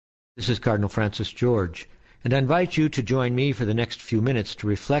This is Cardinal Francis George, and I invite you to join me for the next few minutes to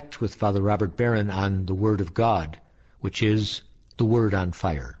reflect with Father Robert Barron on the Word of God, which is the Word on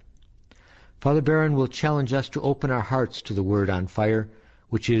Fire. Father Barron will challenge us to open our hearts to the Word on Fire,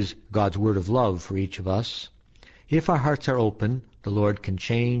 which is God's word of love for each of us. If our hearts are open, the Lord can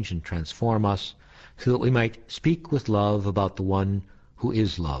change and transform us so that we might speak with love about the one who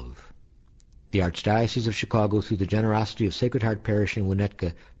is love. The Archdiocese of Chicago, through the generosity of Sacred Heart Parish in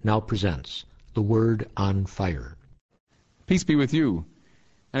Winnetka, now presents the Word on Fire. Peace be with you,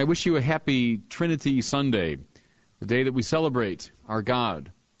 and I wish you a happy Trinity Sunday, the day that we celebrate our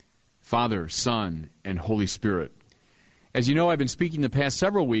God, Father, Son, and Holy Spirit. As you know, I've been speaking the past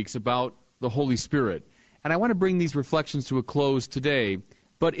several weeks about the Holy Spirit, and I want to bring these reflections to a close today,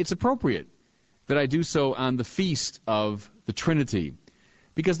 but it's appropriate that I do so on the feast of the Trinity,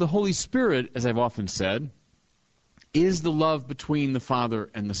 because the Holy Spirit, as I've often said, is the love between the Father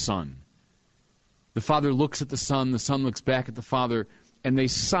and the Son. The Father looks at the Son looks back at the Father, and they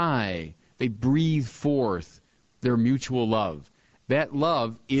sigh, they breathe forth their mutual love. That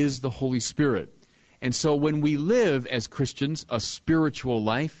love is the Holy Spirit. And so when we live as Christians a spiritual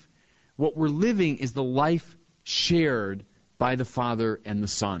life, what we're living is the life shared by the Father and the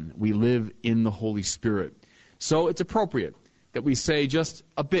Son. We live in the Holy Spirit. So it's appropriate that we say just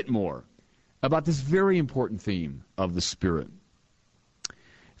a bit more about this very important theme of the Spirit. A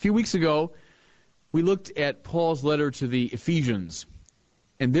few weeks ago, we looked at Paul's letter to the Ephesians,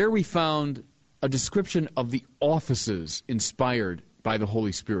 and there we found a description of the offices inspired by the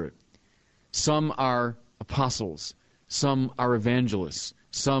Holy Spirit. Some are apostles, some are evangelists,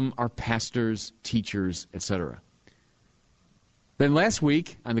 some are pastors, teachers, etc. Then last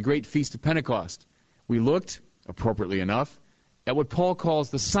week, on the great Feast of Pentecost, we looked, appropriately enough, at what Paul calls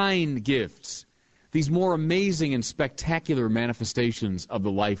the sign gifts, these more amazing and spectacular manifestations of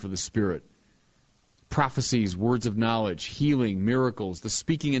the life of the Spirit. Prophecies, words of knowledge, healing, miracles, the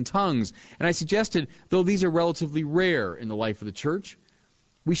speaking in tongues. And I suggested, though these are relatively rare in the life of the church,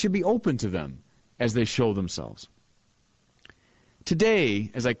 we should be open to them as they show themselves. Today,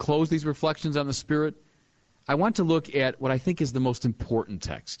 as I close these reflections on the Spirit, I want to look at what I think is the most important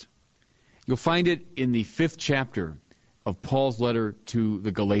text. You'll find it in the 5th chapter of Paul's letter to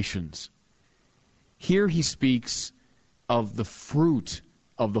the Galatians. Here he speaks of the fruit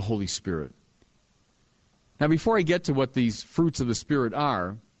of the Holy Spirit. Now, before I get to what these fruits of the Spirit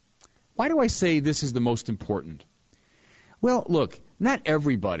are, why do I say this is the most important? Well, look, not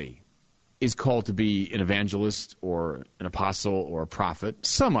everybody is called to be an evangelist or an apostle or a prophet.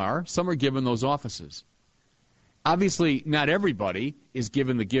 Some are given those offices. Obviously, not everybody is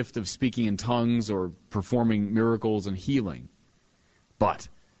given the gift of speaking in tongues or performing miracles and healing. But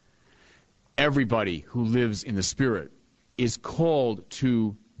everybody who lives in the Spirit is called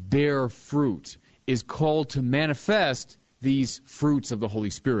to bear fruit, is called to manifest these fruits of the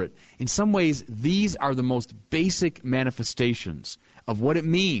Holy Spirit. In some ways, these are the most basic manifestations of what it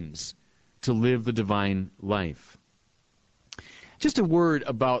means to live the divine life. Just a word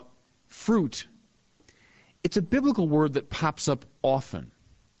about fruit. It's a biblical word that pops up often.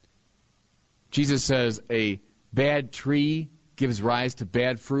 Jesus says a bad tree gives rise to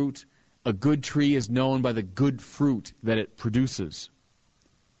bad fruit. A good tree is known by the good fruit that it produces.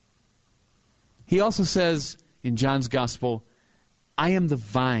 He also says in John's Gospel, I am the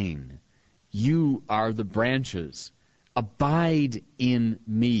vine, you are the branches. Abide in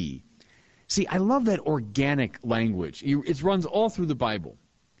me. See, I love that organic language. It runs all through the Bible.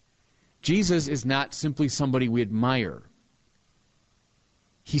 Jesus is not simply somebody we admire.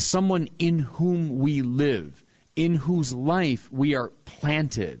 He's someone in whom we live, in whose life we are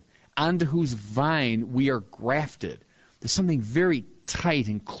planted, onto whose vine we are grafted. There's something very tight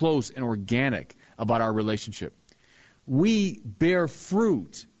and close and organic about our relationship. We bear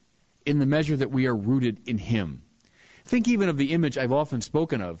fruit in the measure that we are rooted in Him. Think even of the image I've often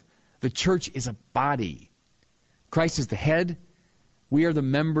spoken of. The church is a body. Christ is the head. We are the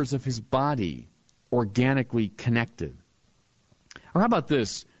members of His body, organically connected. Or how about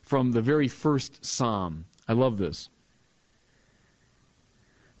this from the very first psalm? I love this.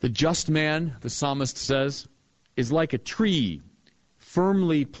 The just man, the psalmist says, is like a tree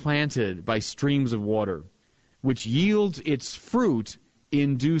firmly planted by streams of water, which yields its fruit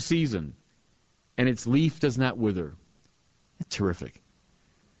in due season, and its leaf does not wither. Terrific.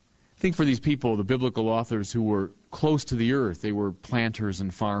 Think for these people, the biblical authors who were close to the earth, they were planters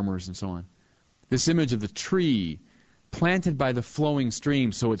and farmers and so on. This image of the tree planted by the flowing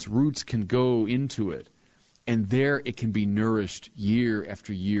stream so its roots can go into it, and there it can be nourished year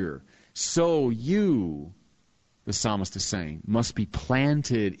after year. So you the psalmist is saying, must be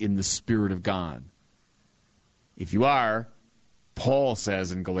planted in the Spirit of God. If you are, Paul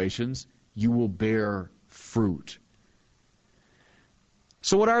says in Galatians, you will bear fruit.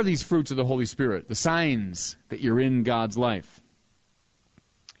 So what are these fruits of the Holy Spirit, the signs that you're in God's life?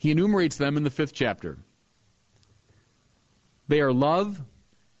 He enumerates them in the 5th chapter. They are love,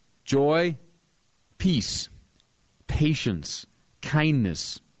 joy, peace, patience,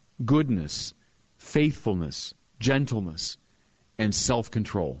 kindness, goodness, faithfulness, gentleness, and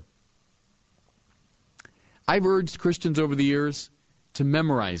self-control. I've urged Christians over the years to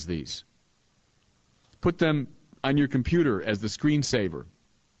memorize these. Put them on your computer as the screensaver.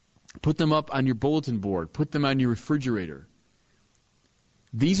 Put them up on your bulletin board. Put them on your refrigerator.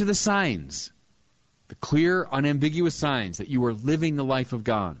 These are the signs, the clear, unambiguous signs that you are living the life of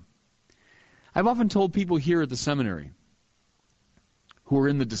God. I've often told people here at the seminary who are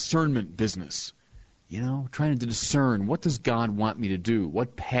in the discernment business, trying to discern, what does God want me to do?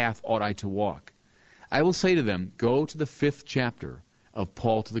 What path ought I to walk? I will say to them, go to the 5th chapter of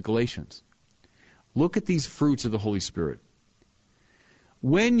Paul to the Galatians. Look at these fruits of the Holy Spirit.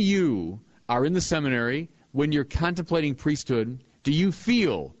 When you are in the seminary, when you're contemplating priesthood, do you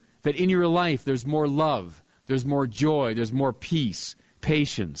feel that in your life there's more love, there's more joy, there's more peace,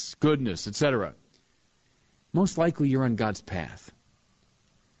 patience, goodness, etc.? Most likely you're on God's path.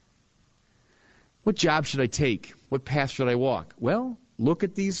 What job should I take? What path should I walk? Well, look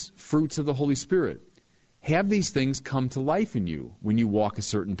at these fruits of the Holy Spirit. Have these things come to life in you when you walk a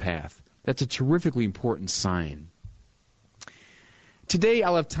certain path. That's a terrifically important sign. Today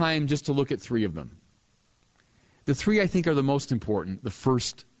I'll have time just to look at 3 of them. The 3 I think are the most important, the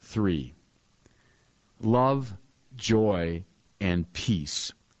first 3. Love, joy, and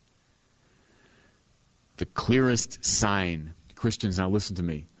peace. The clearest sign, Christians, now listen to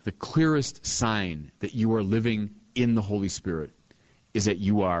me, the clearest sign that you are living in the Holy Spirit is that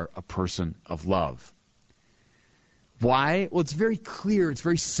you are a person of love. Why? Well, it's very clear, it's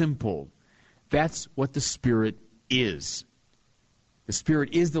very simple. That's what the Spirit is. The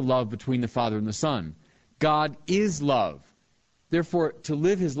Spirit is the love between the Father and the Son. God is love. Therefore, to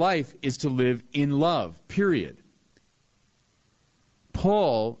live his life is to live in love, period.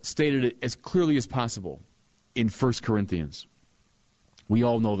 Paul stated it as clearly as possible in 1 Corinthians. We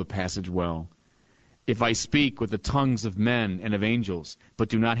all know the passage well. If I speak with the tongues of men and of angels, but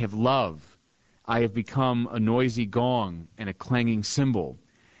do not have love, I have become a noisy gong and a clanging cymbal.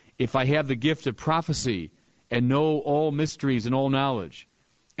 If I have the gift of prophecy and know all mysteries and all knowledge,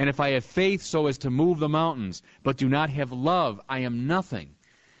 and if I have faith so as to move the mountains, but do not have love, I am nothing.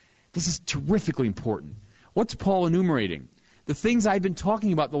 This is terrifically important. What's Paul enumerating? The things I've been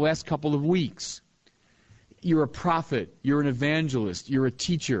talking about the last couple of weeks. You're a prophet, you're an evangelist, you're a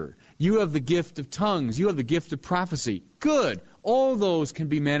teacher, you have the gift of tongues, you have the gift of prophecy. Good. All those can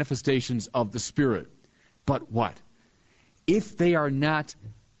be manifestations of the Spirit. But what? If they are not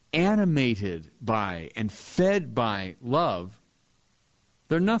animated by and fed by love,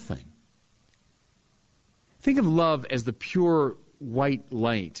 they're nothing. Think of love as the pure white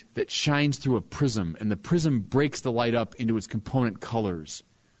light that shines through a prism, and the prism breaks the light up into its component colors.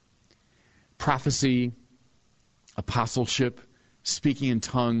 Prophecy, apostleship, speaking in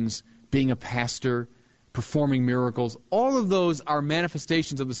tongues, being a pastor, performing miracles, all of those are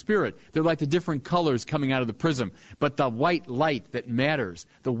manifestations of the Spirit. They're like the different colors coming out of the prism. But the white light that matters,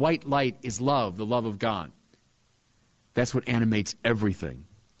 the white light is love, the love of God. That's what animates everything.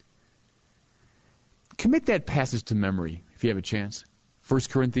 Commit that passage to memory if you have a chance. 1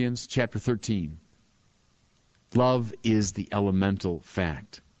 Corinthians chapter 13. Love is the elemental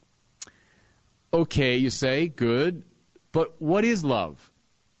fact. Okay, you say, good, but what is love?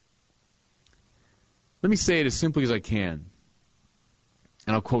 Let me say it as simply as I can,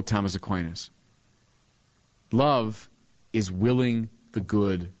 and I'll quote Thomas Aquinas. Love is willing the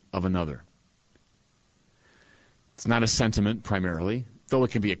good of another. It's not a sentiment primarily, though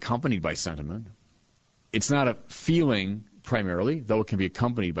it can be accompanied by sentiment. It's not a feeling primarily, though it can be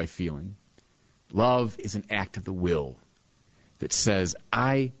accompanied by feeling. Love is an act of the will that says,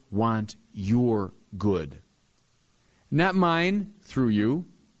 I want your good. Not mine through you,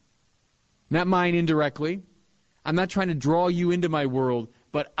 not mine indirectly. I'm not trying to draw you into my world,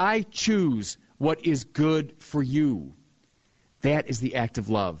 but I choose what is good for you. That is the act of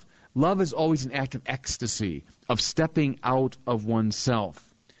love. Love is always an act of ecstasy, of stepping out of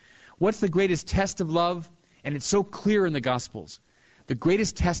oneself. What's the greatest test of love? And it's so clear in the Gospels. The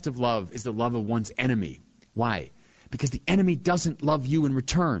greatest test of love is the love of one's enemy. Why? Because the enemy doesn't love you in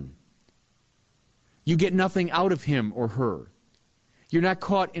return. You get nothing out of him or her. You're not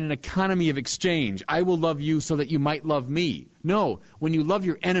caught in an economy of exchange. I will love you so that you might love me. No, when you love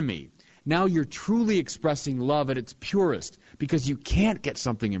your enemy, now you're truly expressing love at its purest because you can't get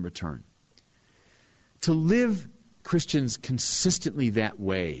something in return. To live, Christians, consistently that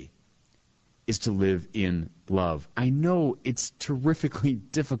way is to live in love. I know it's terrifically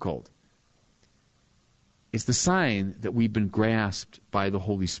difficult. It's the sign that we've been grasped by the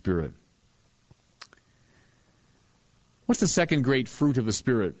Holy Spirit. What's the second great fruit of the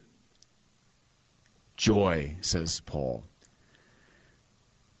Spirit? Joy, says Paul.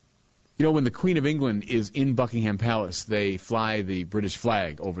 You know, when the Queen of England is in Buckingham Palace, they fly the British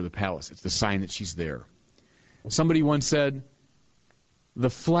flag over the palace. It's the sign that she's there. Somebody once said, the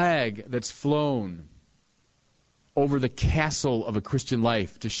flag that's flown over the castle of a Christian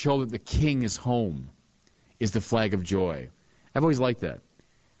life to show that the king is home is the flag of joy. I've always liked that.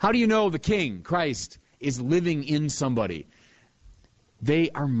 How do you know the king, Christ, is living in somebody? They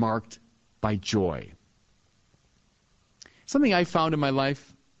are marked by joy. Something I found in my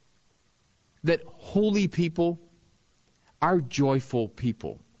life, that holy people are joyful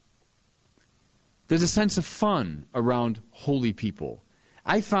people. There's a sense of fun around holy people.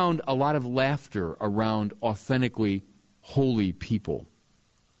 I found a lot of laughter around authentically holy people.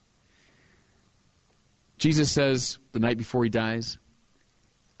 Jesus says the night before he dies,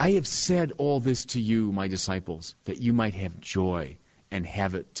 I have said all this to you, my disciples, that you might have joy and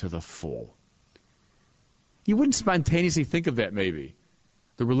have it to the full. You wouldn't spontaneously think of that, maybe.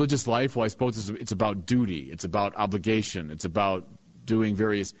 The religious life, well, I suppose it's about duty, it's about obligation, it's about doing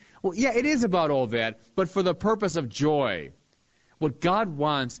various... Well, yeah, it is about all that, but for the purpose of joy. What God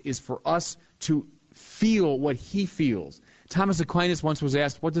wants is for us to feel what he feels. Thomas Aquinas once was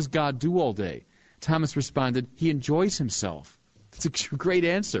asked, what does God do all day? Thomas responded, he enjoys himself. It's a great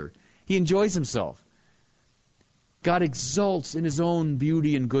answer. He enjoys himself. God exults in his own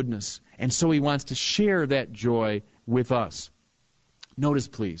beauty and goodness, and so he wants to share that joy with us. Notice,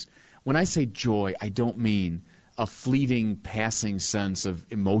 please, when I say joy, I don't mean a fleeting, passing sense of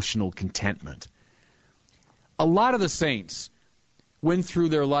emotional contentment. A lot of the saints went through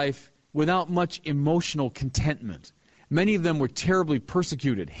their life without much emotional contentment. Many of them were terribly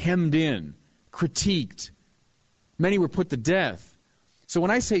persecuted, hemmed in, critiqued. Many were put to death. So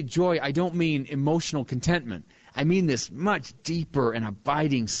when I say joy, I don't mean emotional contentment. I mean this much deeper and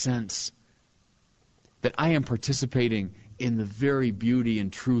abiding sense that I am participating in the very beauty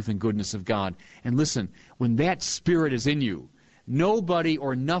and truth and goodness of God. And listen, when that spirit is in you, nobody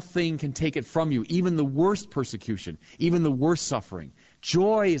or nothing can take it from you, even the worst persecution, even the worst suffering.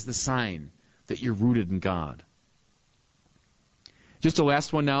 Joy is the sign that you're rooted in God. Just the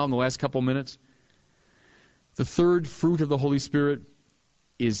last one now in the last couple minutes. The third fruit of the Holy Spirit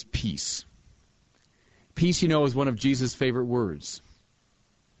is peace. Peace, you know, is one of Jesus' favorite words.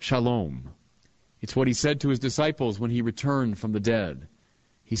 Shalom. It's what he said to his disciples when he returned from the dead.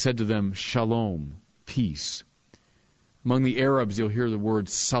 He said to them, Shalom, peace. Among the Arabs, you'll hear the word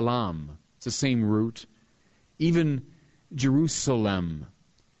salam. It's the same root. Even Jerusalem,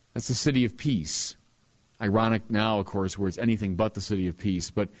 that's the city of peace. Ironic now, of course, where it's anything but the city of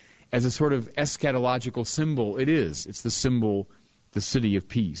peace. But as a sort of eschatological symbol, it is. It's the symbol, the city of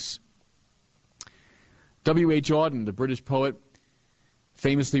peace. W.H. Auden, the British poet,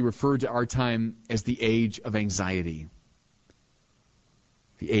 famously referred to our time as the age of anxiety.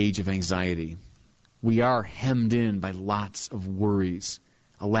 The age of anxiety. We are hemmed in by lots of worries,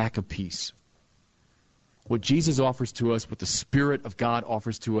 a lack of peace. What Jesus offers to us, what the Spirit of God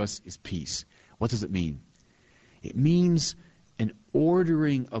offers to us, is peace. What does it mean? It means an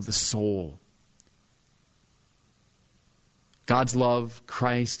ordering of the soul. God's love,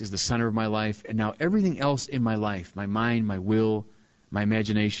 Christ, is the center of my life, and now everything else in my life, my mind, my will, my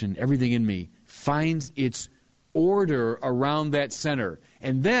imagination, everything in me, finds its order around that center.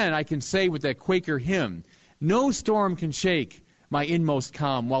 And then I can say with that Quaker hymn, no storm can shake my inmost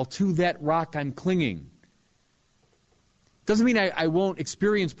calm, while to that rock I'm clinging. Doesn't mean I won't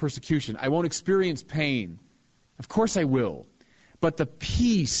experience persecution. I won't experience pain. Of course I will. But the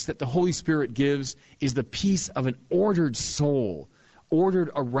peace that the Holy Spirit gives is the peace of an ordered soul, ordered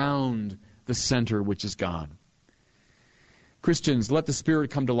around the center, which is God. Christians, let the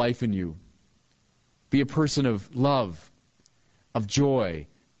Spirit come to life in you. Be a person of love, of joy,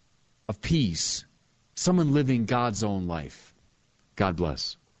 of peace, someone living God's own life. God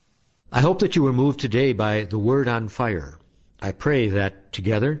bless. I hope that you were moved today by the Word on Fire. I pray that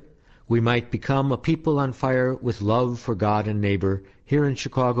together we might become a people on fire with love for God and neighbor here in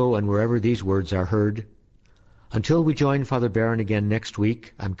Chicago and wherever these words are heard. Until we join Father Barron again next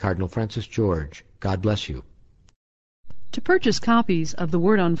week, I'm Cardinal Francis George. God bless you. To purchase copies of The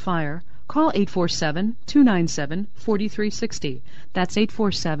Word on Fire, call 847-297-4360. That's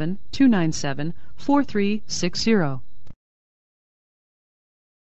 847-297-4360.